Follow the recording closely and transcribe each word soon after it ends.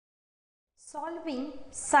Solving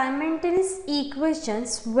simultaneous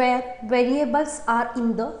equations where variables are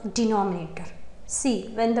in the denominator. See,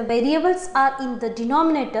 when the variables are in the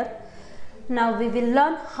denominator, now we will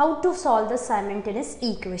learn how to solve the simultaneous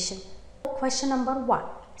equation. Question number 1.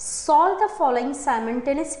 Solve the following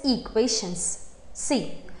simultaneous equations.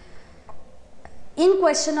 See, in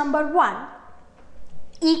question number 1,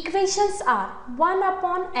 equations are 1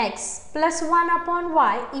 upon x plus 1 upon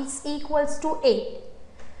y is equals to 8.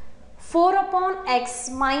 4 upon x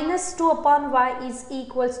minus 2 upon y is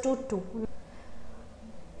equals to 2.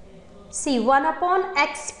 See, 1 upon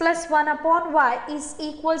x plus 1 upon y is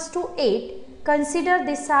equals to 8. Consider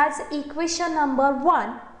this as equation number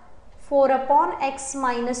 1. 4 upon x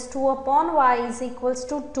minus 2 upon y is equals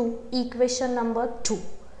to 2. Equation number 2.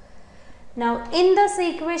 Now, in this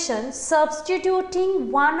equation,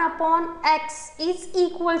 substituting 1 upon x is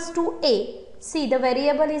equals to a. See, the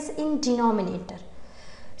variable is in denominator.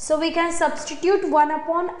 So, we can substitute 1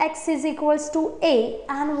 upon x is equals to a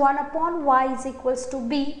and 1 upon y is equals to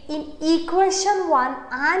b. In equation 1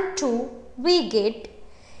 and 2, we get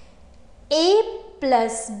a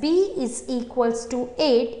plus b is equals to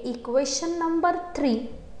 8. Equation number 3.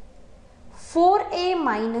 4a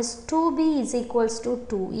minus 2b is equals to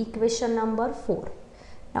 2. Equation number 4.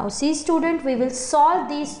 Now, see student, we will solve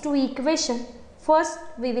these two equations. First,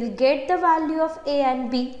 we will get the value of a and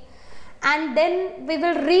b. And then we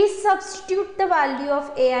will resubstitute the value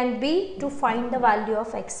of a and b to find the value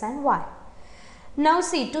of x and y. Now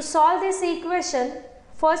see, to solve this equation,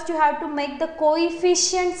 first you have to make the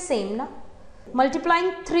coefficient same. Na?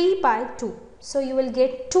 Multiplying 3 by 2. So you will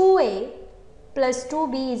get 2a plus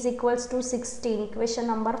 2b is equals to 16. Equation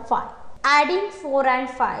number 5. Adding 4 and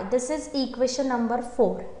 5. This is equation number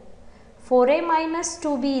 4. 4a minus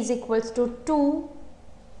 2b is equals to 2.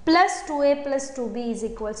 Plus 2a plus 2b is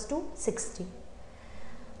equals to 16.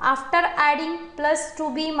 After adding plus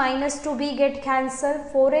 2b minus 2b get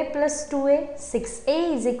cancelled. 4a plus 2a,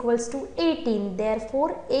 6a is equals to 18.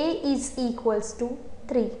 Therefore, a is equals to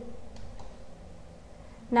 3.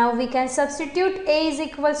 Now, we can substitute a is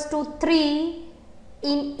equals to 3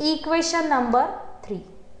 in equation number 3.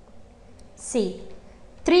 See.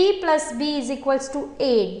 3 plus b is equals to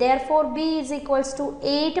 8. Therefore, b is equals to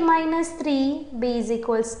 8 minus 3. b is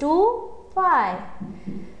equals to 5.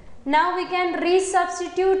 Now, we can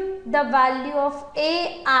resubstitute the value of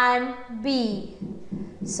a and b.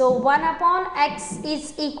 So, 1 upon x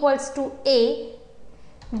is equals to a.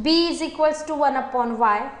 b is equals to 1 upon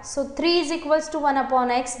y. So, 3 is equals to 1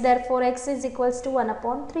 upon x. Therefore, x is equals to 1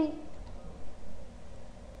 upon 3.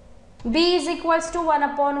 b is equals to 1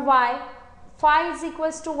 upon y. 5 is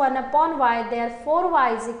equals to 1 upon y, therefore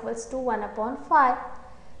y is equals to 1 upon 5.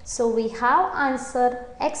 So, we have answer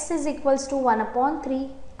x is equals to 1 upon 3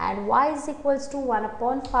 and y is equals to 1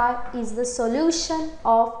 upon 5 is the solution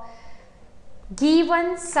of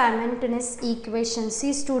given simultaneous equation.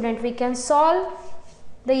 See student, we can solve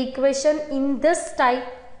the equation in this type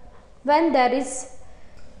when there is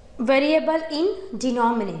variable in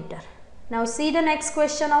denominator. Now, see the next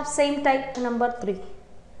question of same type, number 3.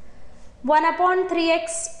 1 upon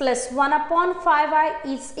 3x plus 1 upon 5y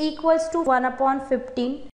is equals to 1 upon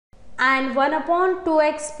 15 and 1 upon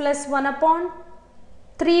 2x plus 1 upon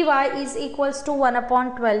 3y is equals to 1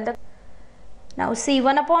 upon 12. Now see,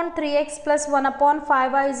 1 upon 3x plus 1 upon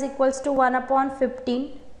 5y is equals to 1 upon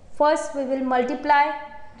 15. First we will multiply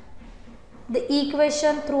the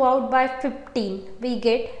equation throughout by 15. We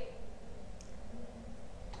get,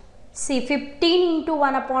 see, 15 into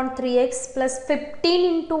 1 upon 3x plus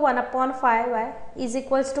 15 into 1 upon 5y is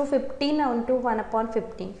equals to 15 into 1 upon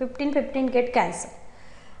 15. 15 get cancelled.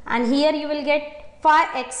 And here you will get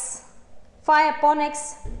 5x, 5 upon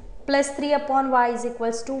x plus 3 upon y is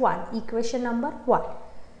equals to 1. Equation number 1.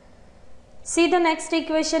 See the next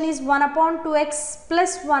equation is 1 upon 2x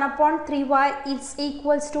plus 1 upon 3y is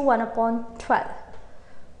equals to 1 upon 12.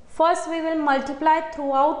 First we will multiply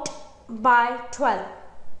throughout by 12.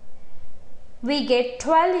 We get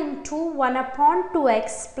 12 into 1 upon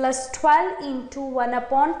 2x plus 12 into 1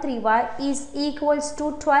 upon 3y is equals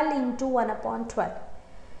to 12 into 1 upon 12.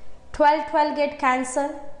 12 get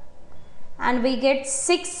cancelled and we get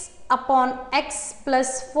 6 upon x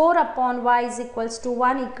plus 4 upon y is equals to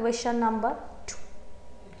 1. Equation number 2.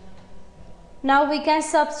 Now, we can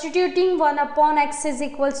substituting 1 upon x is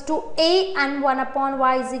equals to a and 1 upon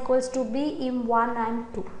y is equals to b in 1 and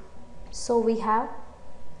 2. So, we have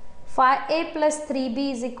 5a plus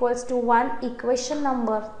 3b is equals to 1, equation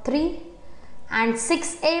number 3, and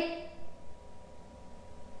 6a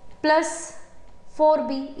plus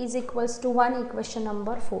 4b is equals to 1, equation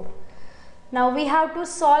number 4. Now we have to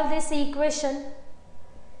solve this equation.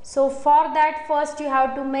 So for that, first you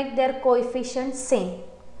have to make their coefficients same.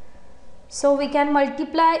 So we can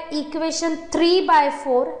multiply equation 3 by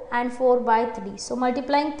 4 and 4 by 3. So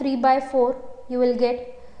multiplying 3 by 4, you will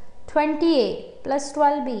get 20a plus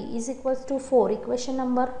 12b is equals to 4, equation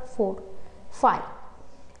number 5.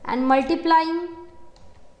 And multiplying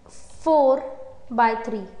 4 by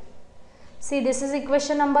 3. See, this is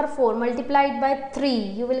equation number 4, multiplied by 3,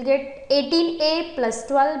 you will get 18a plus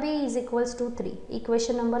 12b is equals to 3,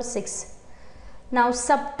 equation number 6. Now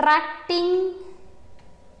subtracting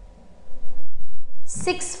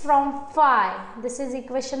 6 from 5, this is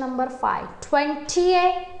equation number 5,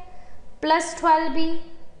 20a plus 12b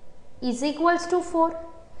is equals to 4,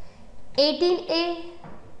 18a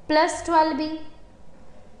plus 12b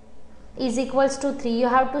is equals to 3. You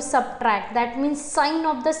have to subtract, that means sign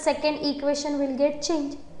of the second equation will get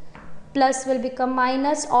changed. Plus will become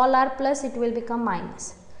minus, all are plus, it will become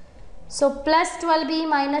minus. So plus 12b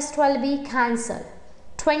minus 12b cancel,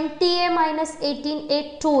 20a minus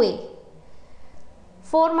 18a 2a,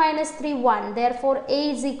 4 minus 3 1, therefore a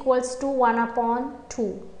is equals to 1 upon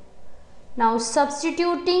 2. Now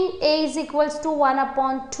substituting a is equals to 1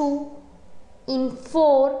 upon 2 in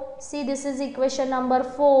 4, see this is equation number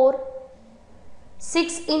 4,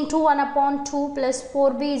 6 into 1 upon 2 plus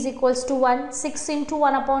 4b is equals to 1, 6 into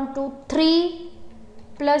 1 upon 2, 3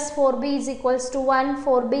 plus 4b is equals to 1,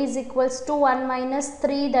 4b is equals to 1 minus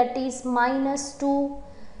 3, that is minus 2,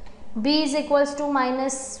 b is equals to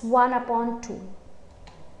minus 1 upon 2.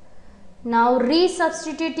 Now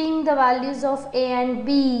resubstituting the values of a and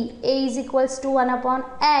b, a is equals to 1 upon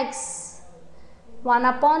x, 1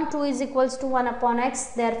 upon 2 is equals to 1 upon x,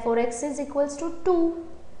 therefore x is equals to 2.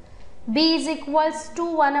 B is equals to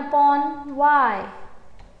 1 upon y,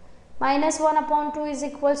 minus 1 upon 2 is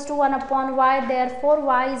equals to 1 upon y, therefore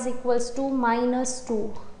y is equals to minus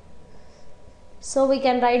 2. So we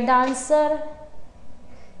can write the answer,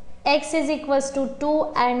 x is equals to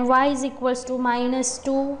 2 and y is equals to minus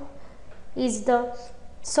 2 is the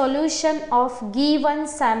solution of given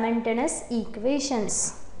simultaneous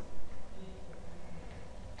equations.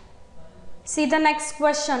 See the next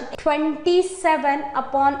question, 27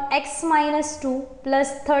 upon x minus 2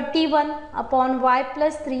 plus 31 upon y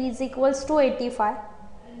plus 3 is equals to 85,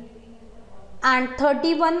 and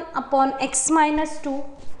 31 upon x minus 2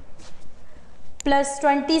 plus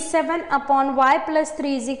 27 upon y plus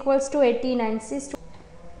 3 is equals to 89.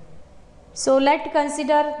 So let's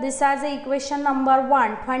consider this as a equation number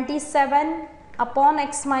 1, 27 upon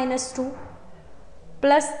x minus 2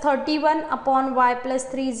 plus 31 upon y plus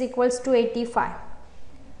 3 is equals to 85.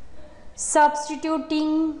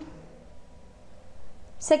 Substituting,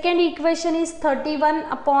 second equation is 31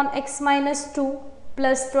 upon x minus 2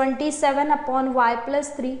 plus 27 upon y plus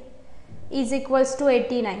 3 is equals to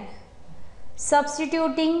 89.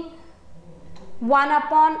 Substituting 1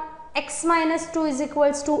 upon x minus 2 is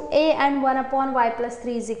equals to a and 1 upon y plus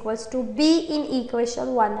 3 is equals to b in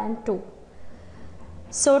equation 1 and 2.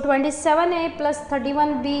 So 27a plus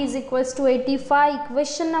 31b is equals to 85,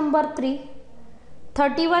 equation number 3.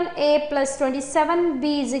 31a plus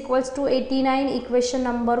 27b is equals to 89, equation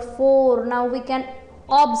number 4. Now we can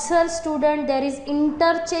observe, student, there is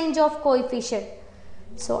interchange of coefficient.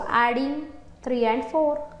 So adding 3 and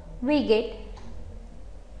 4, we get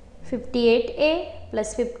 58a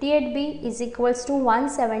plus 58b is equals to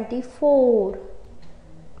 174.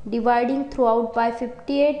 Dividing throughout by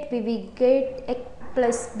 58, we will get a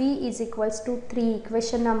plus b is equals to 3,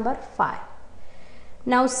 equation number 5.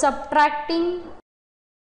 Now subtracting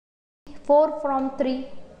 4 from 3,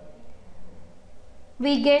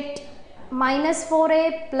 we get minus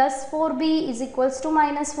 4a plus 4b is equals to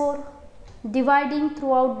minus 4. Dividing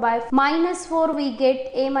throughout by minus 4, we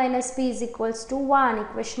get a minus b is equals to 1,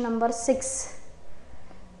 equation number 6.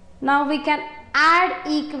 Now we can add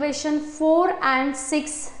equation 4 and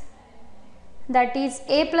 6, that is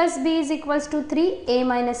a plus b is equals to 3, a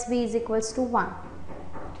minus b is equals to 1.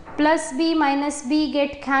 Plus b minus b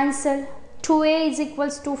get cancelled, 2a is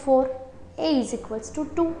equals to 4, a is equals to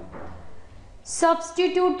 2.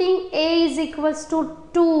 Substituting a is equals to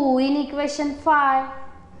 2 in equation 5,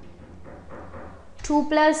 2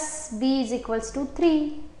 plus b is equals to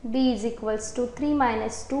 3, b is equals to 3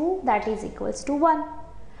 minus 2, that is equals to 1.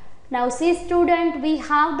 Now see student, we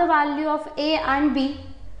have the value of a and b.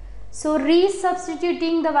 So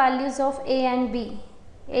resubstituting the values of a and b,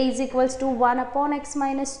 a is equals to 1 upon x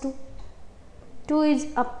minus 2, 2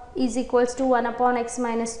 is equals to 1 upon x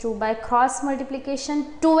minus 2. By cross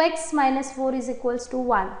multiplication, 2x minus 4 is equals to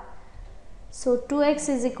 1. So 2x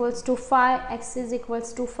is equals to 5, x is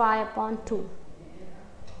equals to 5 upon 2.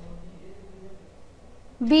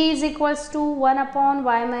 b is equals to 1 upon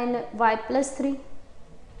y minus y plus 3.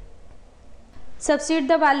 Substitute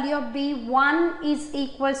the value of b. 1 is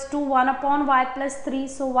equals to 1 upon y plus 3.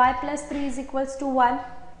 So y plus 3 is equals to 1.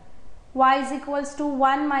 Y is equals to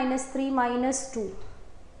 1 minus 3 minus 2.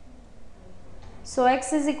 So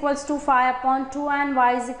x is equals to 5 upon 2 and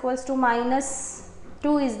y is equals to minus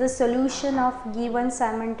 2 is the solution of given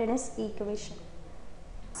simultaneous equation.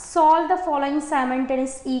 Solve the following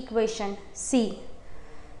simultaneous equation. See,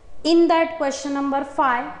 in that question number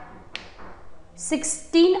 5,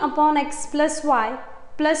 16 upon x plus y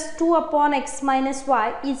plus 2 upon x minus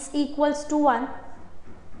y is equals to 1.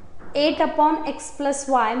 8 upon x plus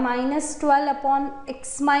y minus 12 upon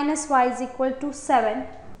x minus y is equal to 7.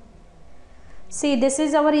 See, this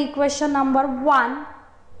is our equation number 1.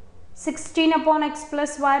 16 upon x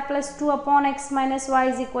plus y plus 2 upon x minus y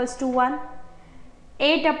is equals to 1.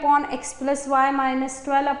 8 upon x plus y minus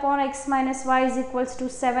 12 upon x minus y is equals to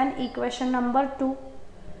 7. Equation number 2.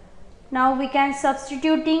 Now we can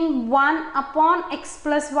substituting 1 upon x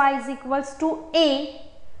plus y is equals to a.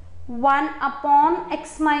 1 upon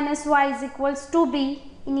x minus y is equals to b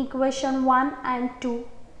in equation 1 and 2.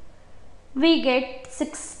 We get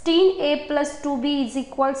 16a plus 2b is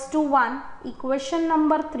equals to 1. Equation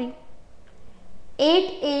number 3.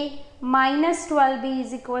 8a minus 12b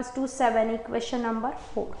is equals to 7. Equation number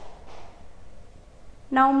 4.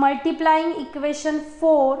 Now multiplying equation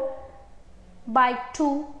 4 by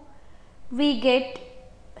 2, we get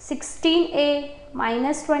 16a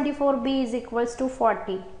minus 24b is equals to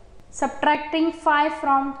 40. Subtracting 5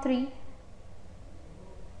 from 3,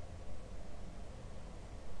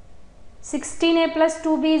 16a plus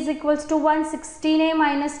 2b is equals to 1. 16a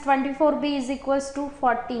minus 24b is equals to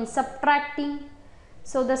 14. Subtracting,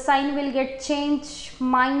 so the sign will get changed,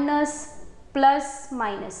 minus plus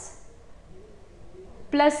minus.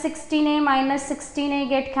 Plus 16a minus 16a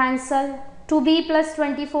get cancelled. 2b plus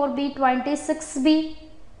 24b 26b.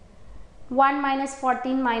 1 minus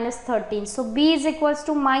 14 minus 13. So b is equals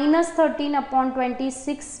to minus 13 upon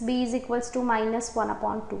 26. B is equals to minus 1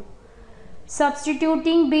 upon 2.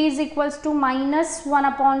 Substituting b is equals to minus 1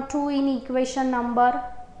 upon 2 in equation number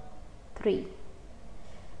 3.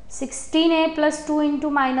 16a plus 2 into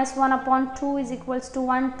minus 1 upon 2 is equals to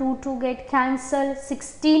 1. 2 get cancelled.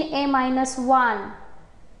 16a minus 1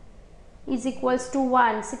 is equals to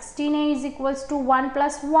 1. 16a is equals to 1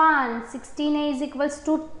 plus 1. 16a is equals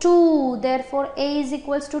to 2. Therefore, a is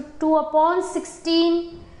equals to 2 upon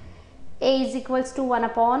 16. A is equals to 1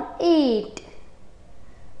 upon 8.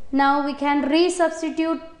 Now we can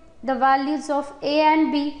resubstitute the values of a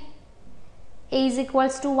and b. A is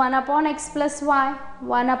equals to 1 upon x plus y.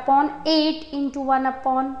 1 upon 8 into 1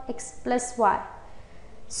 upon x plus y.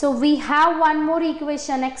 So we have one more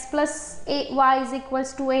equation, x plus y is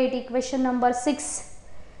equals to 8, equation number 6.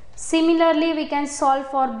 Similarly, we can solve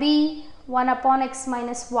for b, 1 upon x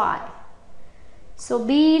minus y. So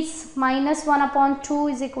b is minus 1 upon 2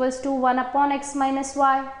 is equals to 1 upon x minus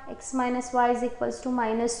y is equals to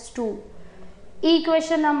minus 2.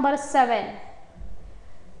 Equation number 7.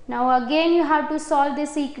 Now again you have to solve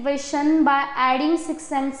this equation by adding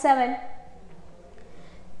 6 and 7.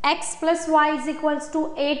 X plus y is equals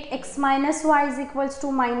to 8, x minus y is equals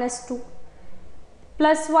to minus 2.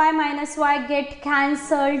 Plus y minus y get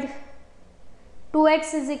cancelled.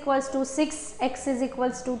 2x is equals to 6, x is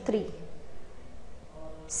equals to 3.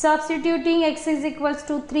 Substituting x is equals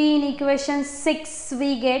to 3 in equation 6,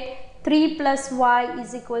 we get 3 plus y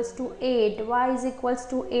is equals to 8. Y is equals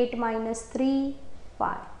to 8 minus 3,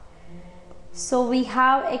 5. So we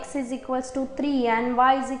have x is equals to 3 and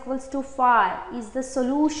y is equals to 5 is the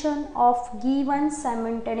solution of given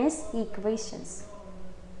simultaneous equations.